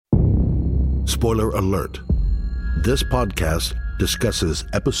Spoiler alert. This podcast discusses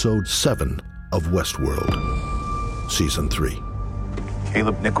Episode 7 of Westworld, Season 3.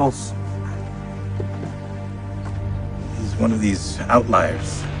 Caleb Nichols? He's one of these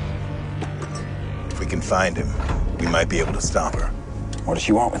outliers. If we can find him, we might be able to stop her. What does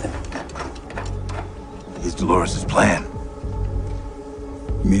she want with him? He's Dolores' plan.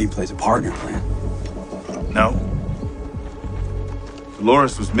 You mean he plays a part in her plan? No.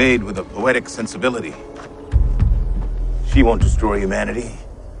 Dolores was made with a poetic sensibility. She won't destroy humanity.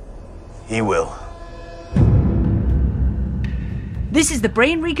 He will. This is the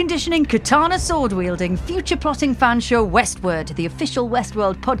brain reconditioning, katana sword-wielding, future-plotting fan show Westward, the official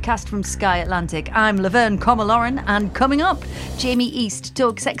Westworld podcast from Sky Atlantic. I'm Laverne Comaloran, and coming up, Jamie East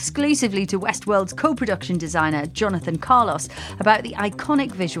talks exclusively to Westworld's co-production designer, Jonathan Carlos, about the iconic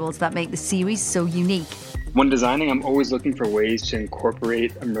visuals that make the series so unique. When designing, I'm always looking for ways to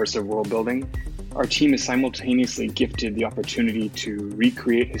incorporate immersive world building. Our team is simultaneously gifted the opportunity to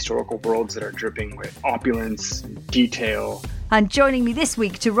recreate historical worlds that are dripping with opulence, detail. And joining me this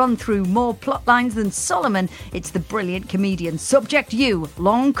week to run through more plot lines than Solomon, it's the brilliant comedian Subject You,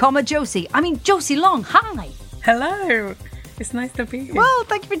 Long, Josie. Josie Long, hi. Hello. It's nice to be here. Well,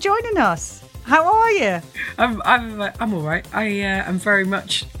 thank you for joining us. How are you? I'm all right. I am very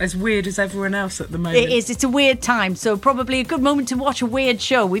much as weird as everyone else at the moment. It is. It's a weird time, so probably a good moment to watch a weird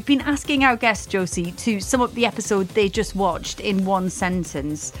show. We've been asking our guest, Josie, to sum up the episode they just watched in one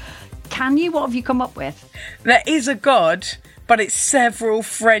sentence. Can you? What have you come up with? There is a god, but it's several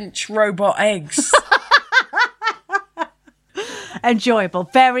French robot eggs. Enjoyable.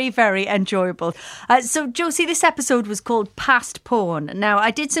 Very, very enjoyable. So, Josie, this episode was called Past Pawn. Now, I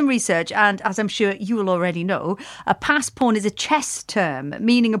did some research, and as I'm sure you will already know, a past pawn is a chess term,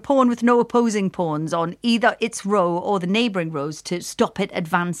 meaning a pawn with no opposing pawns on either its row or the neighbouring rows to stop it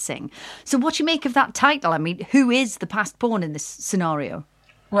advancing. So what do you make of that title? Who is the past pawn in this scenario?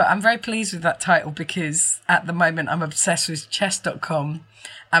 Well, I'm very pleased with that title because at the moment I'm obsessed with chess.com.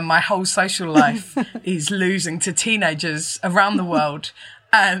 And my whole social life is losing to teenagers around the world.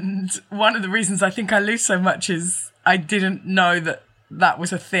 And one of the reasons I think I lose so much is I didn't know that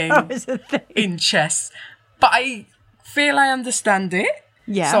was a thing in chess. But I feel I understand it.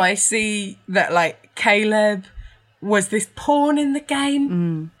 Yeah. So I see that, Caleb was this pawn in the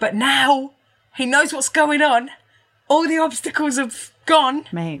game. But now he knows what's going on. All the obstacles have gone.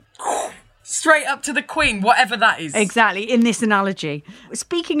 Mate. Straight up to the queen, whatever that is. Exactly, in this analogy.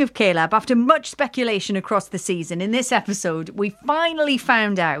 Speaking of Caleb, after much speculation across the season, in this episode, we finally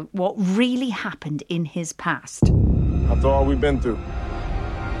found out what really happened in his past. After all we've been through,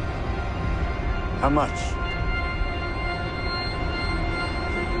 how much?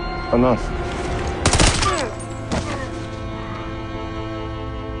 Enough.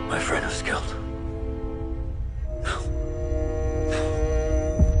 My friend was killed.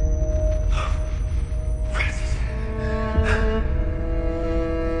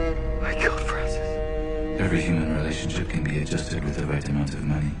 Every human relationship can be adjusted with the right amount of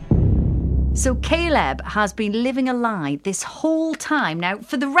money. So Caleb has been living a lie this whole time. Now,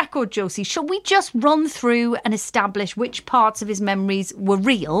 for the record, Josie, shall we just run through and establish which parts of his memories were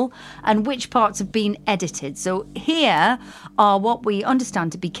real and which parts have been edited? So here are what we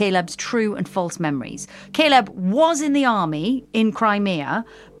understand to be Caleb's true and false memories. Caleb was in the army in Crimea,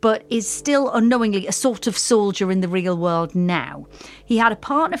 but is still unknowingly a sort of soldier in the real world now. He had a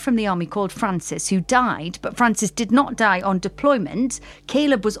partner from the army called Francis who died, but Francis did not die on deployment.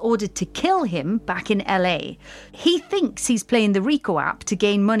 Caleb was ordered to kill him back in LA. He thinks he's playing the Rico app to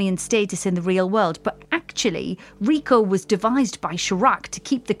gain money and status in the real world, but actually, Rico was devised by Chirac to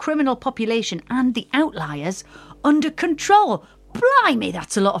keep the criminal population and the outliers under control. Blimey,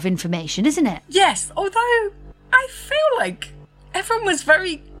 that's a lot of information, isn't it? Yes, although I feel like everyone was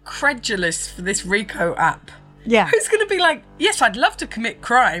very credulous for this Rico app. Yeah. Who's going to be like, yes, I'd love to commit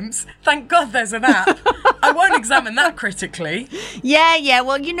crimes. Thank God there's an app. I won't examine that critically. Yeah.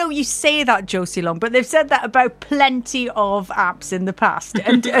 Well, you say that, Josie Long, but they've said that about plenty of apps in the past.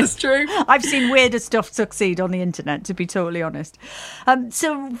 And That's true. I've seen weirder stuff succeed on the internet, to be totally honest.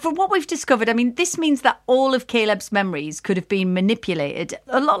 So from what we've discovered, this means that all of Caleb's memories could have been manipulated.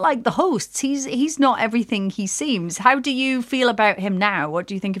 A lot like the hosts. He's not everything he seems. How do you feel about him now? What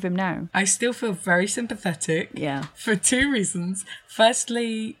do you think of him now? I still feel very sympathetic. Yeah. For two reasons.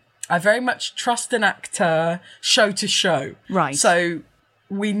 Firstly, I very much trust an actor show to show. Right. So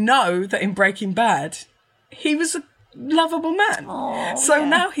we know that in Breaking Bad, he was a lovable man.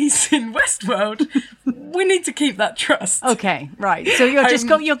 Now he's in Westworld. We need to keep that trust. Okay, right. So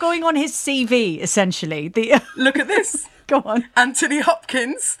you're going on his CV essentially. Look at this. Go on. Anthony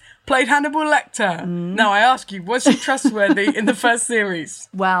Hopkins played Hannibal Lecter. Now I ask you, was she trustworthy in the first series?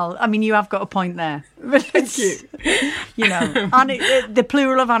 Well, I mean, you have got a point there. Thank you. You know, the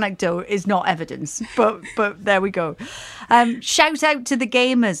plural of anecdote is not evidence, but there we go. Shout out to the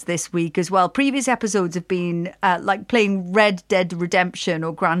gamers this week as well. Previous episodes have been like playing Red Dead Redemption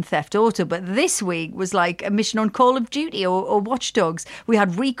or Grand Theft Auto, but this week was like a mission on Call of Duty or Watch Dogs. We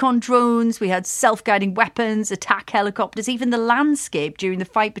had recon drones, we had self-guiding weapons, attack helicopters, even the landscape during the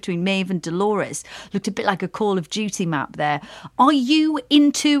fight between Maeve and Dolores looked a bit like a Call of Duty map there. Are you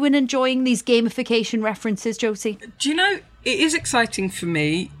into and enjoying these gamification references, Josie? Do you know, it is exciting for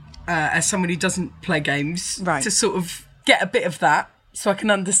me, as someone who doesn't play games, Right. to sort of get a bit of that so I can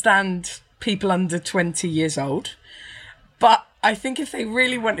understand people under 20 years old. But I think if they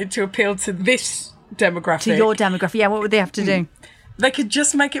really wanted to appeal to this demographic... To your demographic, yeah, what would they have to do? They could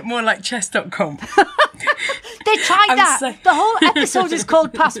just make it more like chess.com. They tried that. The whole episode is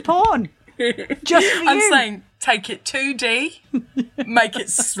called Past Porn. Just for you. I'm saying, take it 2D, make it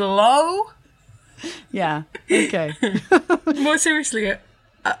slow. Yeah, okay. More seriously,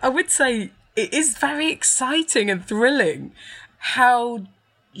 I would say it is very exciting and thrilling how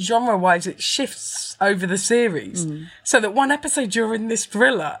genre-wise it shifts over the series. So that one episode you're in this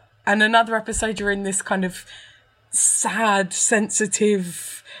thriller and another episode you're in this kind of sad,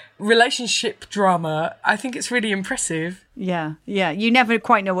 sensitive relationship drama. I think it's really impressive. Yeah. You never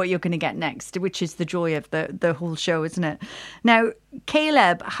quite know what you're going to get next, which is the joy of the whole show, isn't it? Now,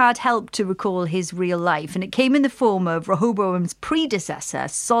 Caleb had help to recall his real life, and it came in the form of Rehoboam's predecessor,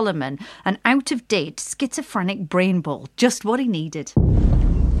 Solomon, an out-of-date schizophrenic brain ball. Just what he needed.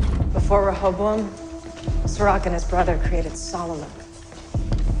 Before Rehoboam, Sirach and his brother created Solomon.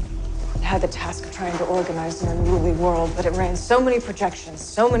 It had the task of trying to organize an unruly world, but it ran so many projections,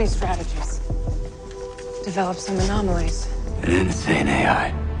 so many strategies. Developed some anomalies. An insane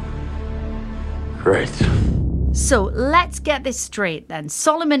AI. Great. So let's get this straight then.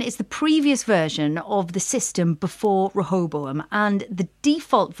 Solomon is the previous version of the system before Rehoboam, and the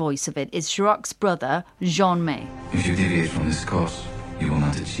default voice of it is Sirach's brother, Jean-May. If you deviate from this course, you will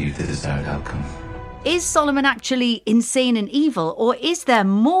not achieve the desired outcome. Is Solomon actually insane and evil, or is there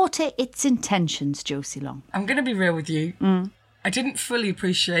more to its intentions, Josie Long? I'm going to be real with you. I didn't fully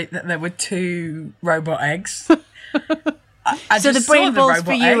appreciate that there were 2 robot eggs. I So the just brain saw balls robot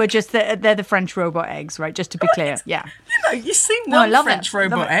for you egg. are just they're the French robot eggs, right? Just to be clear. Yeah. You know, you see No, I one love French it.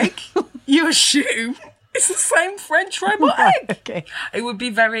 Love robot it. egg, you assume it's the same French robot egg. Okay. It would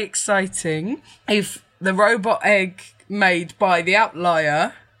be very exciting if the robot egg made by the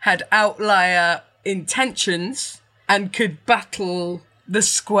Outlier had Outlier intentions and could battle the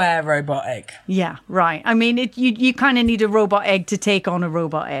square robot egg. Yeah, right. I mean, you kind of need a robot egg to take on a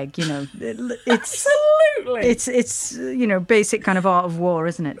robot egg, you know. It's Absolutely. it's you know, basic kind of art of war,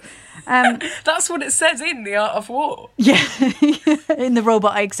 isn't it? That's what it says in The Art of War. Yeah, in the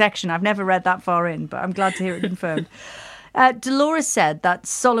robot egg section. I've never read that far in, but I'm glad to hear it confirmed. Dolores said that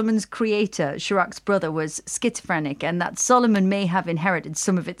Solomon's creator, Sirach's brother, was schizophrenic and that Solomon may have inherited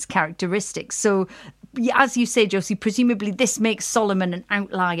some of its characteristics. So, as you say, Josie, presumably this makes Solomon an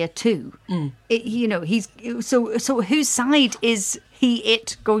outlier too. You know, he's so whose side is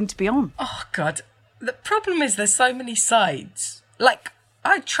it going to be on? Oh, God. The problem is there's so many sides. Like,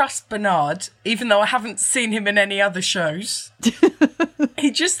 I trust Bernard, even though I haven't seen him in any other shows.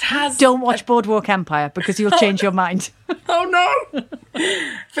 He just has... Don't watch Boardwalk Empire because you'll change your mind. Oh, no!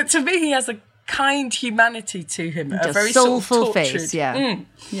 But to me, he has a kind humanity to him. A A very soulful sort of tortured. face, yeah.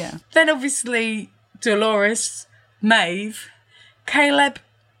 Yeah. Then, obviously, Dolores, Maeve, Caleb.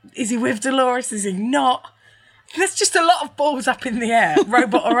 Is he with Dolores? Is he not? There's just a lot of balls up in the air,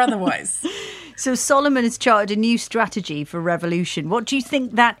 robot or otherwise. So Solomon has charted a new strategy for revolution. What do you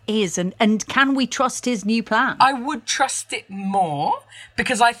think that is? And can we trust his new plan? I would trust it more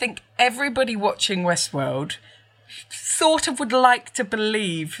because I think everybody watching Westworld sort of would like to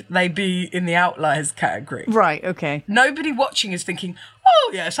believe they be in the outliers category. Right, okay. Nobody watching is thinking,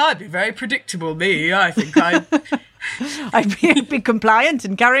 oh, yes, I'd be very predictable. Me, I think I'd be compliant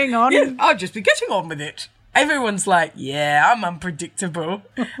and carrying on. Yeah, I'd just be getting on with it. Everyone's like, yeah, I'm unpredictable.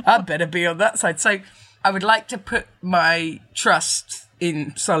 I'd better be on that side. So I would like to put my trust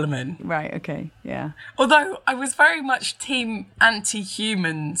in Solomon. Right, okay, yeah. Although I was very much team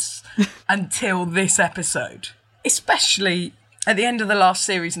anti-humans until this episode. Especially at the end of the last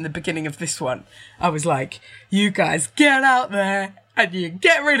series and the beginning of this one. I was like, you guys get out there and you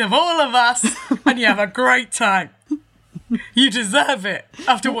get rid of all of us and you have a great time. You deserve it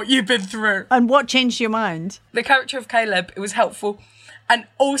after what you've been through. And what changed your mind? The character of Caleb, it was helpful. And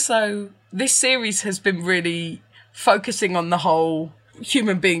also, this series has been really focusing on the whole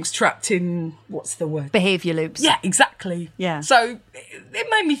human beings trapped in, what's the word? Behaviour loops. Yeah, exactly. Yeah. So it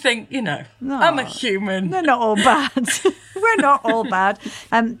made me think, I'm a human. They're not all bad. We're not all bad.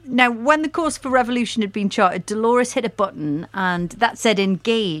 Now, when the course for revolution had been charted, Dolores hit a button and that said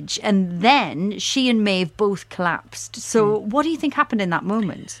engage. And then she and Maeve both collapsed. So what do you think happened in that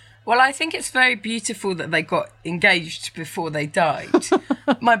moment? Well, I think it's very beautiful that they got engaged before they died.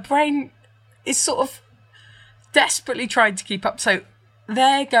 My brain is sort of desperately trying to keep up. So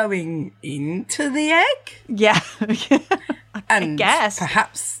they're going into the egg? Yeah. And I guess.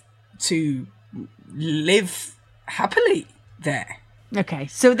 Perhaps to live happily there. Okay,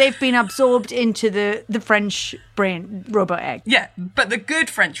 so they've been absorbed into the French brain robot egg. Yeah, but the good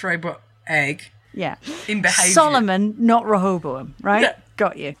French robot egg. Yeah. In behaviour. Solomon, not Rehoboam, right? Yeah.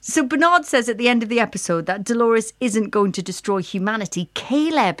 Got you. So Bernard says at the end of the episode that Dolores isn't going to destroy humanity.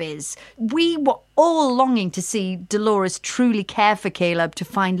 Caleb is. We were all longing to see Dolores truly care for Caleb, to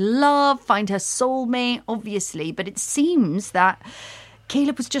find love, find her soulmate, obviously. But it seems that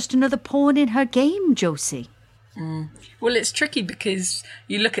Caleb was just another pawn in her game, Josie. Well, it's tricky because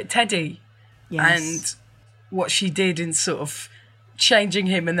you look at Teddy and what she did in sort of changing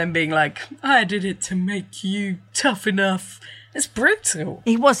him and then being like, I did it to make you tough enough. It's brutal.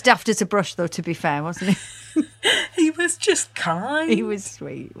 He was daft as a brush, though, to be fair, wasn't he? He was just kind. He was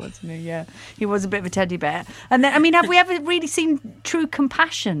sweet, wasn't he? Yeah. He was a bit of a teddy bear. And then, I mean, have we ever really seen true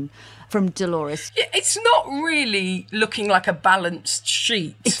compassion from Dolores? Yeah, it's not really looking like a balanced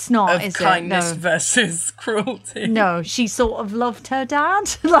sheet. It's not, of is kindness it? No. versus cruelty. No, she sort of loved her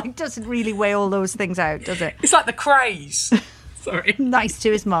dad. Like, doesn't really weigh all those things out, does it? It's like the craze. Sorry. Nice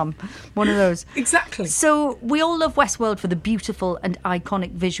to his mum. One of those. Exactly. So we all love Westworld for the beautiful and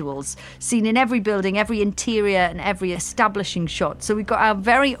iconic visuals seen in every building, every interior and every establishing shot. So we've got our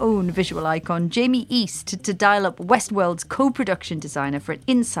very own visual icon, Jamie East, to dial up Westworld's co-production designer for an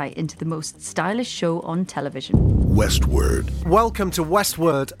insight into the most stylish show on television. Westward. Welcome to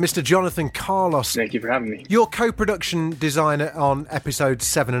Westward, Mr. Jonathan Carlos. Thank you for having me. You're co-production designer on episodes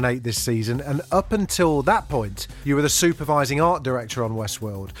 7 and 8 this season, and up until that point, you were the supervising art director on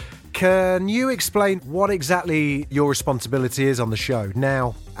Westworld. Can you explain what exactly your responsibility is on the show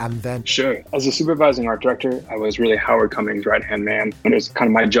now and then? Sure. As a supervising art director, I was really Howard Cummings' right-hand man. And it was kind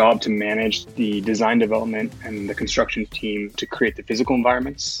of my job to manage the design development and the construction team to create the physical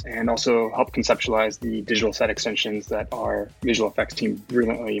environments and also help conceptualize the digital set extensions that our visual effects team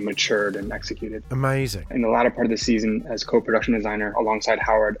brilliantly matured and executed. Amazing. In the latter part of the season, as co-production designer alongside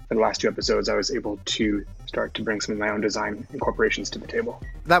Howard, for the last 2 episodes, I was able to start to bring some of my own design incorporations to the table.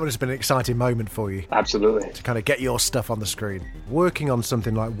 That would have been an exciting moment for you. Absolutely. To kind of get your stuff on the screen. Working on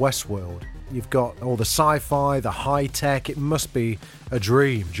something like Westworld, you've got all the sci-fi, the high-tech, it must be a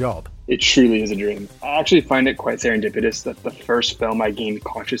dream job. It truly is a dream. I actually find it quite serendipitous that the first film I gained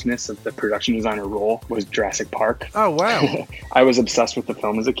consciousness of the production designer role was Jurassic Park. Oh, wow. I was obsessed with the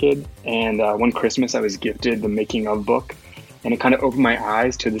film as a kid, and one Christmas I was gifted the making of book. And it kind of opened my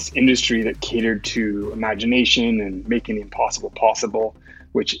eyes to this industry that catered to imagination and making the impossible possible,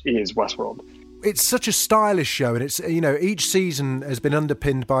 which is Westworld. It's such a stylish show, and it's, each season has been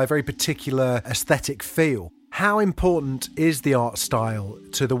underpinned by a very particular aesthetic feel. How important is the art style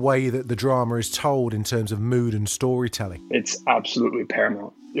to the way that the drama is told in terms of mood and storytelling? It's absolutely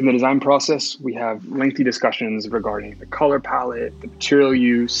paramount. In the design process, we have lengthy discussions regarding the color palette, the material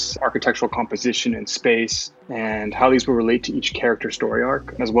use, architectural composition and space, and how these will relate to each character story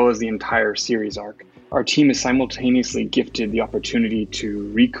arc, as well as the entire series arc. Our team is simultaneously gifted the opportunity to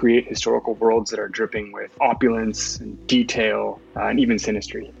recreate historical worlds that are dripping with opulence and detail and even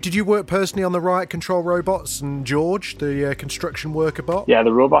synastry. Did you work personally on the Riot Control robots and George, the construction worker bot? Yeah,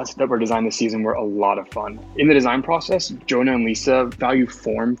 the robots that were designed this season were a lot of fun. In the design process, Jonah and Lisa value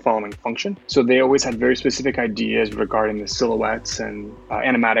form following function, so they always had very specific ideas regarding the silhouettes and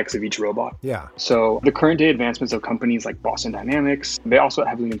animatics of each robot. Yeah. So the current day advancements of companies like Boston Dynamics, they also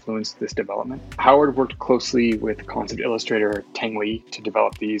heavily influenced this development. Howard worked closely with concept illustrator Tang Li to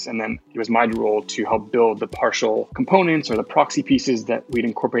develop these, and then it was my role to help build the partial components or the proxy pieces that we'd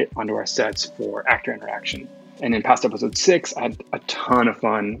incorporate onto our sets for actor interaction. And in past episode 6, I had a ton of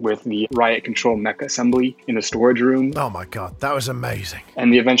fun with the Riot Control mech assembly in the storage room. Oh my God, that was amazing.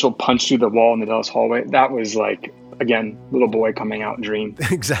 And the eventual punch through the wall in the Dallas hallway, that was like, again, little boy coming out dream.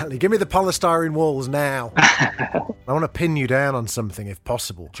 Exactly. Give me the polystyrene walls now. I want to pin you down on something if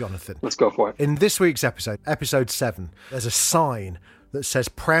possible, Jonathan. Let's go for it. In this week's episode, episode 7, there's a sign that says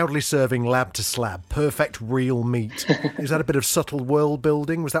proudly serving lab to slab, perfect real meat. Is that a bit of subtle world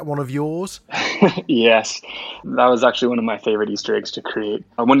building? Was that one of yours? Yes, that was actually one of my favorite Easter eggs to create.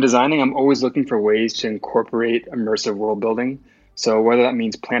 When designing, I'm always looking for ways to incorporate immersive world building. So whether that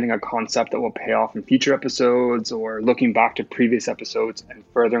means planning a concept that will pay off in future episodes or looking back to previous episodes and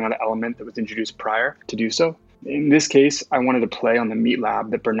furthering on an element that was introduced prior to do so. In this case, I wanted to play on the meat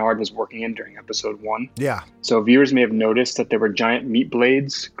lab that Bernard was working in during episode 1. Yeah. So viewers may have noticed that there were giant meat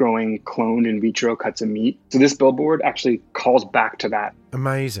blades growing cloned in vitro cuts of meat. So this billboard actually calls back to that.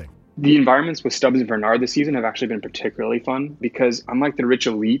 Amazing. The environments with Stubbs and Bernard this season have actually been particularly fun because unlike the rich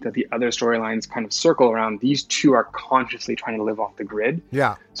elite that the other storylines kind of circle around, these two are consciously trying to live off the grid.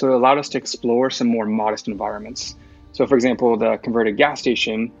 Yeah. So it allowed us to explore some more modest environments. So for example, the converted gas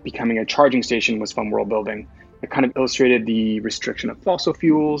station becoming a charging station was fun world building. It kind of illustrated the restriction of fossil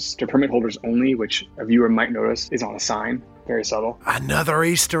fuels to permit holders only, which a viewer might notice is on a sign. Very subtle. Another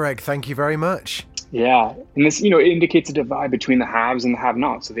Easter egg. Thank you very much. Yeah. And this, it indicates a divide between the haves and the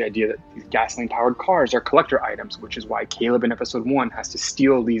have-nots. So the idea that these gasoline-powered cars are collector items, which is why Caleb in episode 1 has to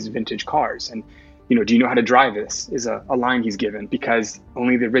steal these vintage cars. And, do you know how to drive this is a line he's given because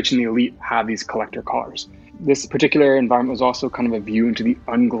only the rich and the elite have these collector cars. This particular environment was also kind of a view into the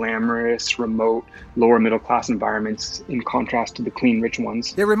unglamorous, remote, lower middle class environments in contrast to the clean, rich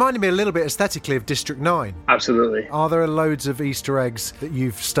ones. It reminded me a little bit aesthetically of District 9. Absolutely. Are there loads of Easter eggs that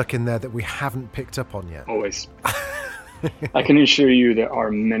you've stuck in there that we haven't picked up on yet? Always. I can assure you there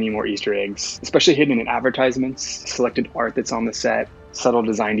are many more Easter eggs, especially hidden in advertisements, selected art that's on the set, subtle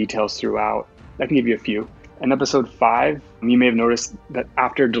design details throughout. I can give you a few. In episode 5, you may have noticed that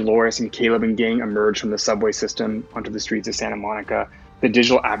after Dolores and Caleb and gang emerged from the subway system onto the streets of Santa Monica, the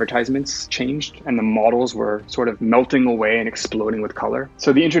digital advertisements changed and the models were sort of melting away and exploding with color.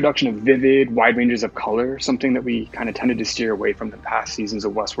 So the introduction of vivid, wide ranges of color, something that we kind of tended to steer away from the past seasons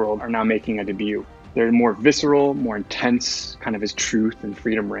of Westworld, are now making a debut. They're more visceral, more intense, kind of as truth and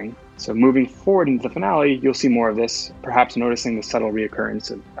freedom ring. So moving forward into the finale, you'll see more of this, perhaps noticing the subtle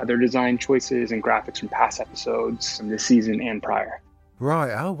reoccurrence of other design choices and graphics from past episodes from this season and prior.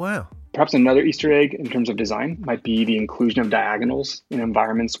 Right, oh wow. Perhaps another Easter egg in terms of design might be the inclusion of diagonals in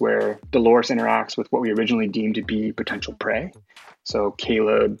environments where Dolores interacts with what we originally deemed to be potential prey. So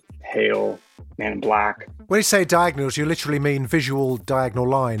Caleb, Hale, Man in Black. When you say diagonals, you literally mean visual diagonal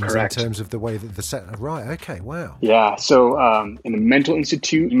lines. Correct. In terms of the way that the set... Right, okay, wow. Yeah, so in the Mental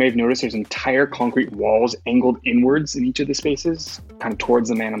Institute, you may have noticed there's entire concrete walls angled inwards in each of the spaces, kind of towards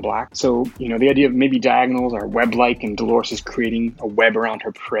the Man in Black. So, the idea of maybe diagonals are web-like and Dolores is creating a web around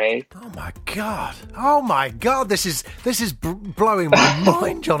her prey. Oh my God, this is blowing my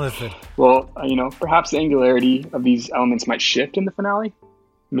mind, Jonathan. Well, perhaps the angularity of these elements might shift in the finale.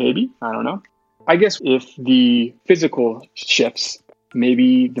 Maybe, I don't know. I guess if the physical shifts,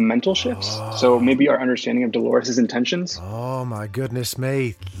 maybe the mental shifts. So maybe our understanding of Dolores' intentions. Oh my goodness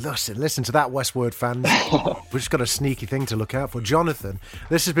me. Listen to that, Westworld fans. We've just got a sneaky thing to look out for. Jonathan,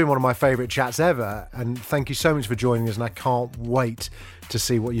 this has been one of my favourite chats ever, and thank you so much for joining us, and I can't wait to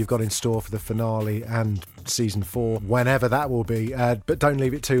see what you've got in store for the finale and season 4, whenever that will be. But don't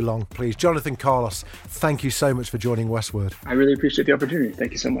leave it too long, please. Jonathan Carlos, thank you so much for joining Westworld. I really appreciate the opportunity.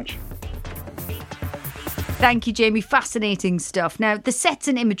 Thank you so much. Thank you, Jamie. Fascinating stuff. Now, the sets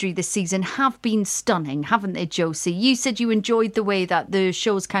and imagery this season have been stunning, haven't they, Josie? You said you enjoyed the way that the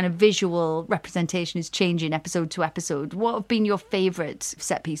show's kind of visual representation is changing episode to episode. What have been your favourite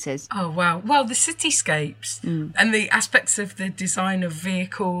set pieces? Oh, wow. Well, the cityscapes and the aspects of the design of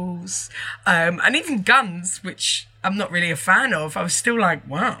vehicles and even guns, which I'm not really a fan of. I was still like,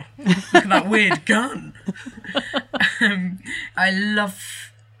 wow, look at that weird gun. I love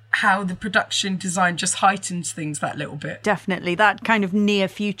how the production design just heightens things that little bit. Definitely. That kind of near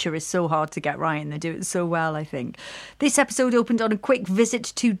future is so hard to get right, and they do it so well, I think. This episode opened on a quick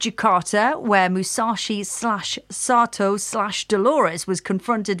visit to Jakarta, where Musashi/Sato/Dolores was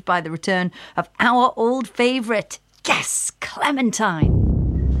confronted by the return of our old favourite, yes, Clementine.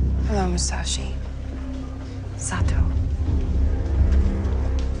 Hello, Musashi. Sato.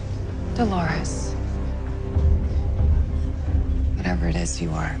 Dolores. Whatever it is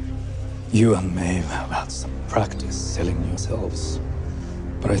you are. You and Maeve have had some practice selling yourselves,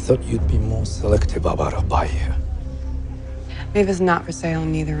 but I thought you'd be more selective about a buyer. Maeve is not for sale,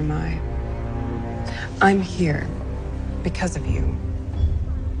 and neither am I. I'm here because of you.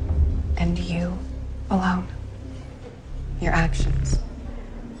 And you alone. Your actions.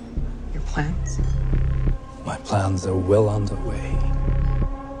 Your plans. My plans are well underway.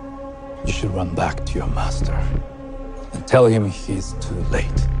 You should run back to your master and tell him he's too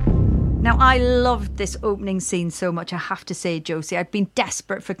late. Now, I loved this opening scene so much, I have to say, Josie. I'd been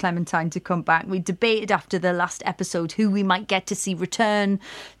desperate for Clementine to come back. We debated after the last episode who we might get to see return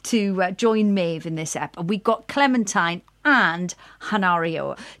to join Maeve in this ep. And we got Clementine and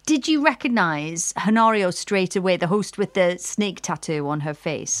Hanario. Did you recognise Hanario straight away, the host with the snake tattoo on her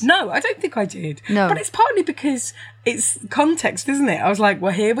face? No, I don't think I did. No. But it's partly because it's context, isn't it? I was like,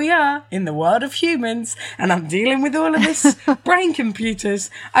 well, here we are in the world of humans and I'm dealing with all of this brain computers.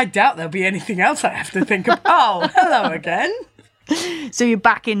 I doubt there'll be anything else I have to think of. Oh, hello again. So you're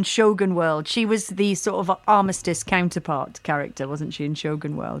back in Shogun World. She was the sort of Armistice counterpart character, wasn't she, in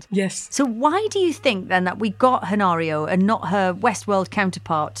Shogun World? Yes. So why do you think then that we got Hanario and not her Westworld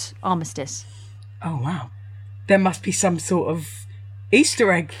counterpart, Armistice? Oh, wow. There must be some sort of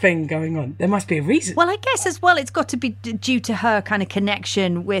Easter egg thing going on. There must be a reason. Well, I guess as well it's got to be due to her kind of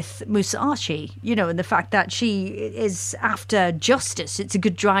connection with Musashi, you know, and the fact that she is after justice. It's a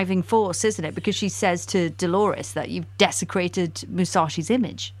good driving force, isn't it? Because she says to Dolores that you've desecrated Musashi's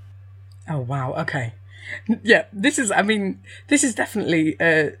image. Oh, wow. Okay. Yeah, this is definitely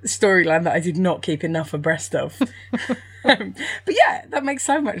a storyline that I did not keep enough abreast of. But yeah, that makes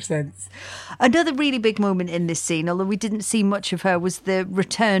so much sense. Another really big moment in this scene, although we didn't see much of her, was the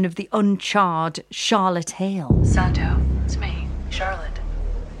return of the uncharred Charlotte Hale. Santo, it's me, Charlotte.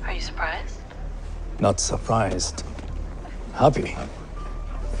 Are you surprised? Not surprised. Happy.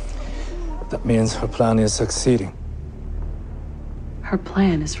 That means her plan is succeeding. Her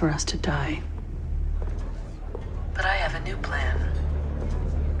plan is for us to die. But I have a new plan.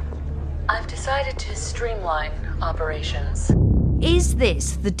 I've decided to streamline operations. Is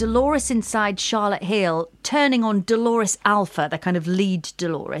this the Dolores inside Charlotte Hale turning on Dolores Alpha, the kind of lead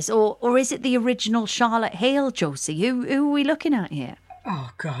Dolores, or is it the original Charlotte Hale, Josie? Who are we looking at here?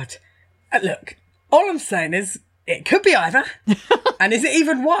 Oh, God. Look, all I'm saying is it could be either. And is it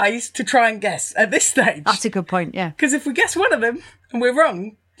even wise to try and guess at this stage? That's a good point, yeah. Because if we guess one of them and we're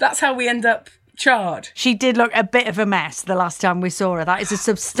wrong, that's how we end up charred. She did look a bit of a mess the last time we saw her. That is a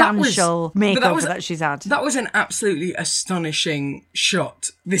substantial makeover that she's had. That was an absolutely astonishing shot.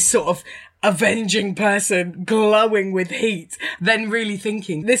 This sort of avenging person glowing with heat, then really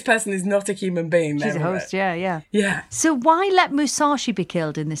thinking, this person is not a human being. She's a host, yeah. Yeah. So why let Musashi be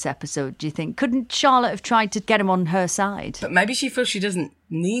killed in this episode, do you think? Couldn't Charlotte have tried to get him on her side? But maybe she feels she doesn't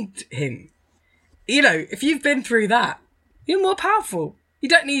need him. You know, if you've been through that, you're more powerful. You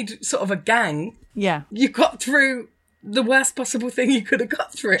don't need sort of a gang. Yeah. You got through the worst possible thing you could have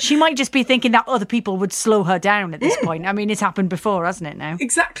got through. She might just be thinking that other people would slow her down at this point. I mean, it's happened before, hasn't it now?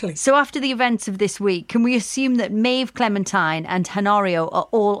 Exactly. So after the events of this week, can we assume that Maeve Clementine and Hanario are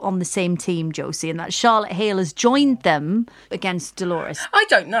all on the same team, Josie, and that Charlotte Hale has joined them against Dolores? I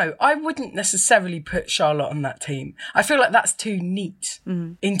don't know. I wouldn't necessarily put Charlotte on that team. I feel like that's too neat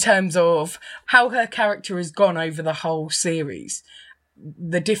in terms of how her character has gone over the whole series.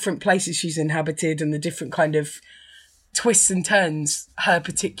 The different places she's inhabited and the different kind of twists and turns her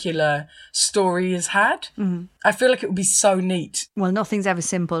particular story has had. I feel like it would be so neat. Well, nothing's ever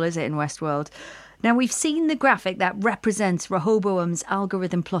simple, is it, in Westworld? Now, we've seen the graphic that represents Rehoboam's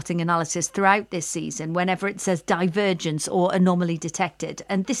algorithm plotting analysis throughout this season whenever it says divergence or anomaly detected.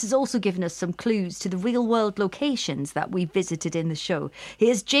 And this has also given us some clues to the real-world locations that we visited in the show.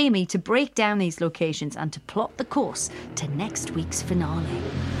 Here's Jamie to break down these locations and to plot the course to next week's finale.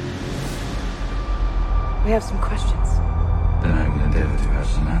 We have some questions. Then I will endeavor to have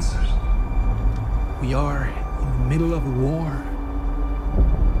some answers. We are in the middle of a war.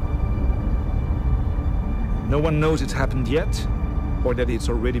 No one knows it's happened yet, or that it's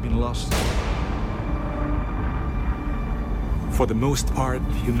already been lost. For the most part,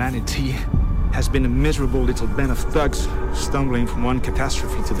 humanity has been a miserable little band of thugs stumbling from one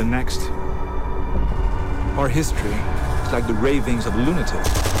catastrophe to the next. Our history is like the ravings of a lunatic.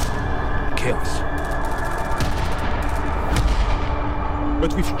 Chaos.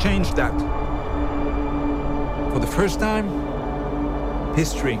 But we've changed that. For the first time,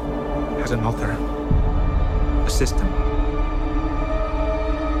 history has an author. A system.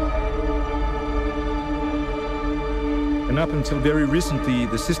 And up until very recently,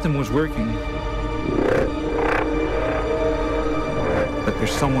 the system was working. But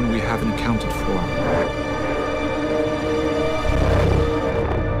there's someone we haven't accounted for.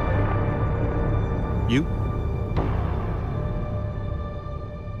 You?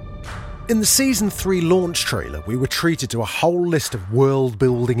 In the Season 3 launch trailer, we were treated to a whole list of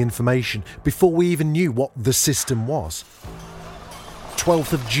world-building information before we even knew what the system was.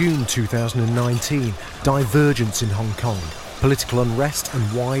 12th of June 2019, divergence in Hong Kong, political unrest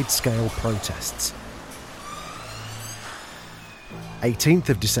and wide-scale protests. 18th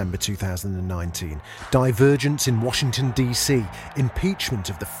of December 2019, divergence in Washington, D.C., impeachment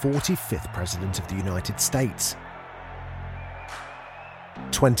of the 45th President of the United States.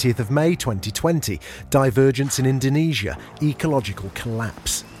 20th of May 2020, divergence in Indonesia, ecological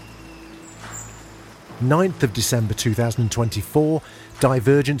collapse. 9th of December 2024,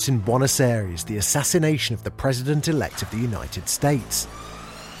 divergence in Buenos Aires, the assassination of the President-elect of the United States.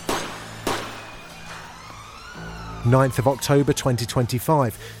 9th of October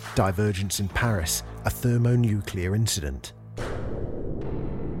 2025, divergence in Paris, a thermonuclear incident.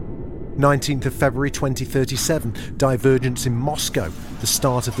 19th of February 2037, divergence in Moscow, the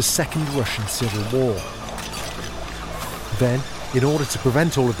start of the Second Russian Civil War. Then, in order to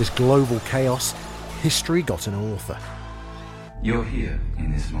prevent all of this global chaos, history got an author. You're here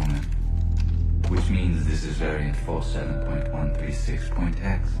in this moment, which means this is variant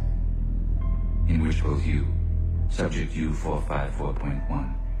 47.136.x, in which both you, subject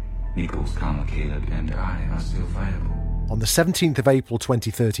U454.1, Nichols, Caleb, and I are still viable. On the 17th of April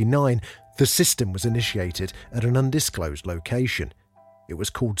 2039, the system was initiated at an undisclosed location. It was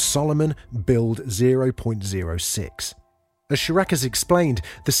called Solomon Build 0.06. As Chirac has explained,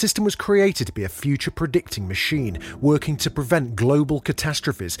 the system was created to be a future-predicting machine, working to prevent global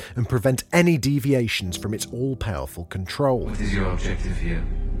catastrophes and prevent any deviations from its all-powerful control. What is your objective here?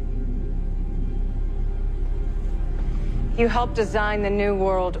 You helped design the New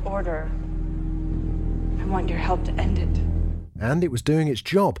World Order. I want your help to end it. And it was doing its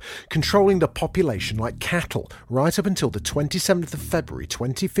job, controlling the population like cattle, right up until the 27th of February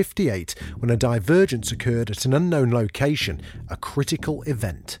 2058, when a divergence occurred at an unknown location, a critical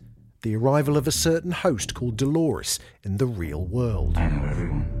event. The arrival of a certain host called Dolores in the real world. I know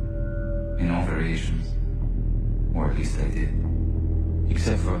everyone. In all variations. Or at least I did.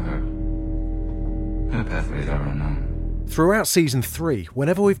 Except for her. Her pathways are unknown. Throughout Season 3,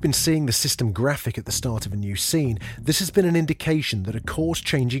 whenever we've been seeing the system graphic at the start of a new scene, this has been an indication that a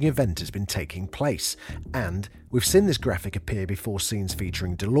course-changing event has been taking place. And we've seen this graphic appear before scenes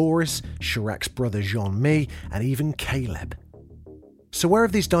featuring Dolores, Chirac's brother Jean-Mi, and even Caleb. So where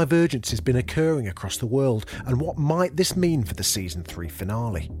have these divergences been occurring across the world, and what might this mean for the Season 3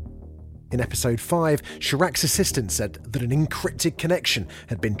 finale? In Episode 5, Chirac's assistant said that an encrypted connection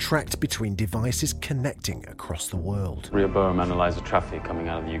had been tracked between devices connecting across the world. Rehoboam analysed the traffic coming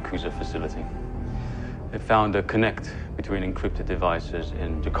out of the Yakuza facility. They found a connect between encrypted devices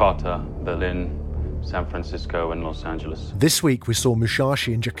in Jakarta, Berlin, San Francisco and Los Angeles. This week we saw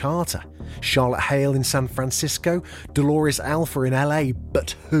Musashi in Jakarta, Charlotte Hale in San Francisco, Dolores Alpha in LA,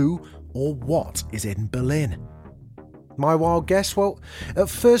 but who or what is in Berlin? My wild guess? Well, at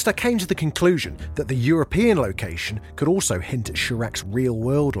first I came to the conclusion that the European location could also hint at Chirac's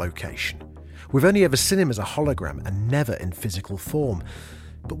real-world location. We've only ever seen him as a hologram and never in physical form.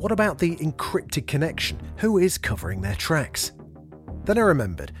 But what about the encrypted connection? Who is covering their tracks? Then I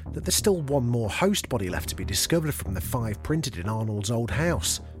remembered that there's still one more host body left to be discovered from the 5 printed in Arnold's old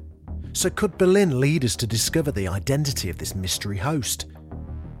house. So could Berlin lead us to discover the identity of this mystery host?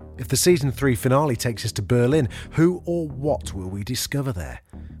 If the Season 3 finale takes us to Berlin, who or what will we discover there?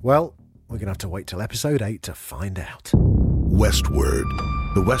 Well, we're going to have to wait till Episode 8 to find out. Westward,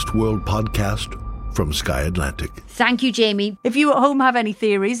 the Westworld podcast from Sky Atlantic. Thank you, Jamie. If you at home have any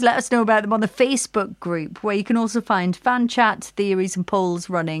theories, let us know about them on the Facebook group, where you can also find fan chat, theories and polls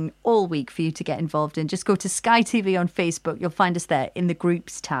running all week for you to get involved in. Just go to Sky TV on Facebook. You'll find us there in the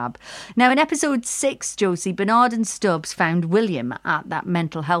groups tab. Now, in Episode 6, Josie, Bernard and Stubbs found William at that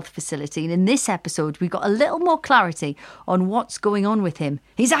mental health facility. And in this episode, we got a little more clarity on what's going on with him.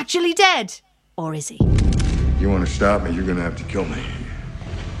 He's actually dead. Or is he? You want to stop me, you're going to have to kill me.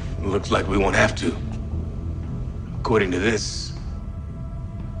 Looks like we won't have to. According to this,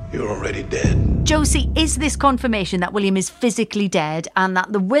 you're already dead. Josie, is this confirmation that William is physically dead and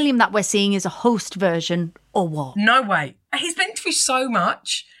that the William that we're seeing is a host version, or what? No way. He's been through so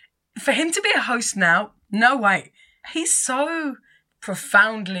much. For him to be a host now, no way. He's so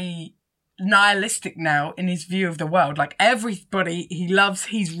profoundly nihilistic now in his view of the world. Like, everybody he loves,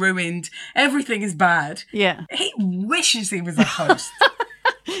 he's ruined. Everything is bad. Yeah. He wishes he was a host.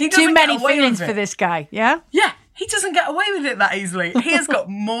 Too many feelings for this guy, yeah? Yeah, he doesn't get away with it that easily. He has got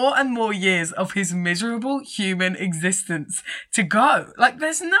more and more years of his miserable human existence to go. Like,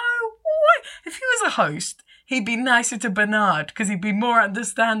 there's no way. If he was a host, he'd be nicer to Bernard because he'd be more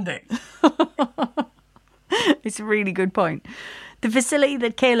understanding. It's a really good point. The facility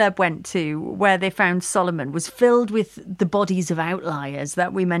that Caleb went to, where they found Solomon, was filled with the bodies of outliers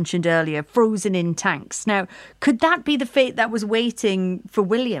that we mentioned earlier, frozen in tanks. Now, could that be the fate that was waiting for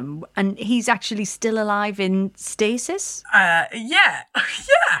William, and he's actually still alive in stasis? Yeah.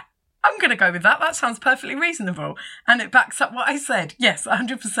 I'm going to go with that. That sounds perfectly reasonable. And it backs up what I said. Yes,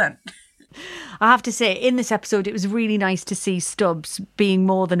 100%. I have to say, in this episode, it was really nice to see Stubbs being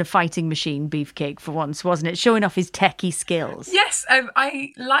more than a fighting machine, Beefcake, for once, wasn't it? Showing off his techie skills. Yes,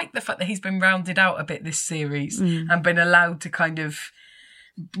 I like the fact that he's been rounded out a bit this series and been allowed to kind of,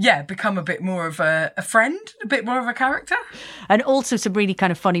 become a bit more of a friend, a bit more of a character. And also some really kind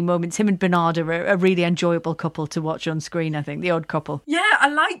of funny moments. Him and Bernard are a really enjoyable couple to watch on screen, I think, the odd couple. Yeah, I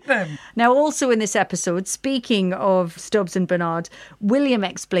like them. Now, also in this episode, speaking of Stubbs and Bernard, William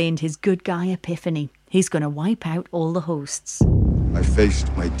explained his good guy epiphany. He's going to wipe out all the hosts. I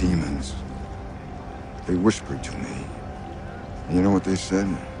faced my demons. They whispered to me. And you know what they said?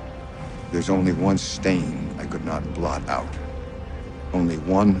 There's only one stain I could not blot out. Only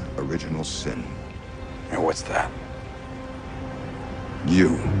one original sin. And what's that?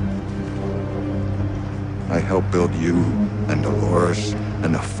 You. I helped build you and Dolores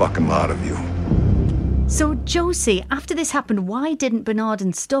and a fucking lot of you. So, Josie, after this happened, why didn't Bernard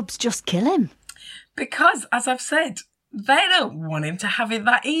and Stubbs just kill him? Because, as I've said, they don't want him to have it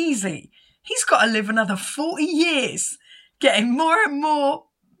that easy. He's got to live another 40 years, getting more and more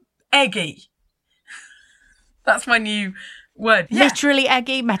eggy. That's my new word. Yeah. Literally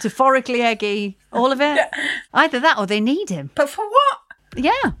eggy, metaphorically eggy, all of it. Yeah. Either that or they need him. But for what?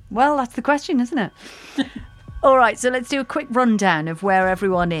 Yeah, well, that's the question, isn't it? All right, so let's do a quick rundown of where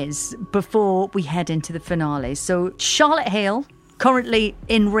everyone is before we head into the finale. So Charlotte Hale, currently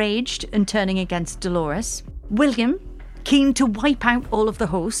enraged and turning against Dolores. William, keen to wipe out all of the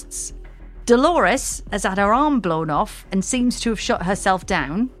hosts. Dolores has had her arm blown off and seems to have shut herself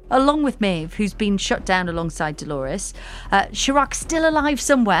down, along with Maeve, who's been shut down alongside Dolores. Chirrut's still alive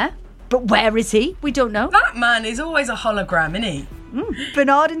somewhere, but where is he? We don't know. That man is always a hologram, isn't he?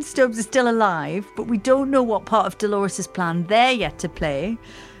 Bernard and Stubbs are still alive, but we don't know what part of Dolores' plan they're yet to play.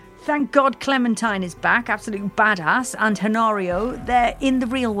 Thank God Clementine is back, absolute badass, and Honorio, they're in the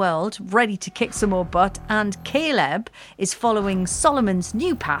real world, ready to kick some more butt, and Caleb is following Solomon's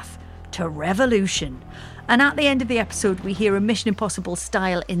new path to revolution. And at the end of the episode, we hear a Mission Impossible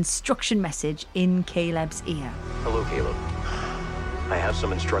style instruction message in Caleb's ear. Hello, Caleb. I have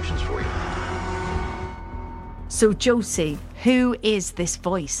some instructions for you. So, Josie, who is this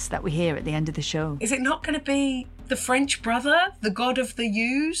voice that we hear at the end of the show? Is it not going to be the French brother, the god of the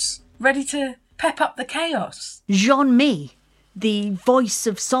U's, ready to pep up the chaos? Jean-Mi, the voice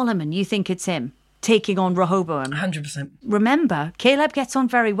of Solomon, you think it's him? Taking on Rehoboam. 100%. Remember, Caleb gets on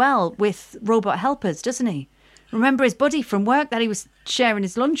very well with robot helpers, doesn't he? Remember his buddy from work that he was sharing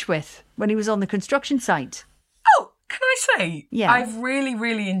his lunch with when he was on the construction site? Oh, can I say, yeah. I've really,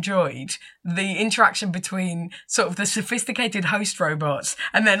 really enjoyed the interaction between sort of the sophisticated host robots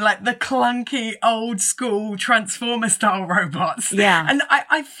and then like the clunky old school Transformer style robots. Yeah. And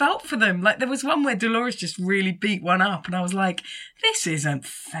I felt for them. Like there was one where Dolores just really beat one up and I was like, this isn't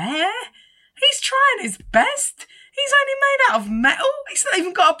fair. He's trying his best. He's only made out of metal. He's not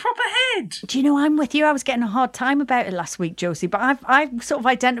even got a proper head. Do you know, I'm with you. I was getting a hard time about it last week, Josie, but I've sort of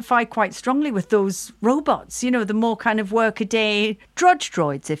identified quite strongly with those robots, you know, the more kind of work-a-day drudge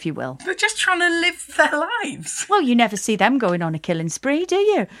droids, if you will. They're just trying to live their lives. Well, you never see them going on a killing spree, do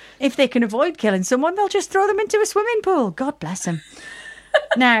you? If they can avoid killing someone, they'll just throw them into a swimming pool. God bless them.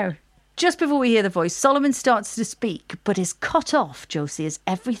 Now, just before we hear the voice, Solomon starts to speak, but is cut off, Josie, as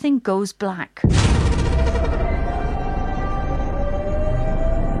everything goes black.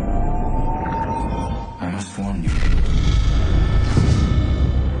 I must warn you.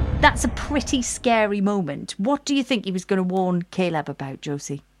 That's a pretty scary moment. What do you think he was going to warn Caleb about,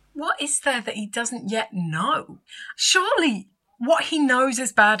 Josie? What is there that he doesn't yet know? Surely what he knows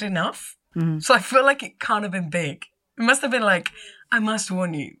is bad enough. So I feel like it can't have been big. It must have been like, I must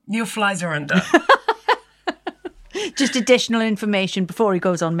warn you, your flies are under. Just additional information before he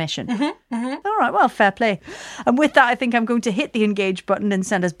goes on mission. All right, well, fair play. And with that, I think I'm going to hit the engage button and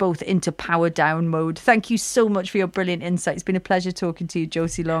send us both into power down mode. Thank you so much for your brilliant insight. It's been a pleasure talking to you,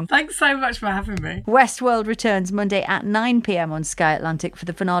 Josie Long. Thanks so much for having me. Westworld returns Monday at 9 p.m. on Sky Atlantic for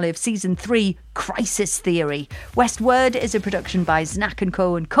the finale of Season 3, Crisis Theory. Westward is a production by Znack &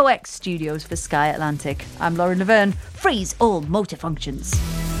 Co. and Coex Studios for Sky Atlantic. I'm Lauren Laverne. Freeze all motor functions.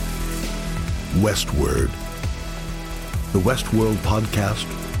 Westward. The Westworld podcast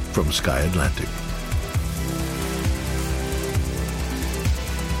from Sky Atlantic.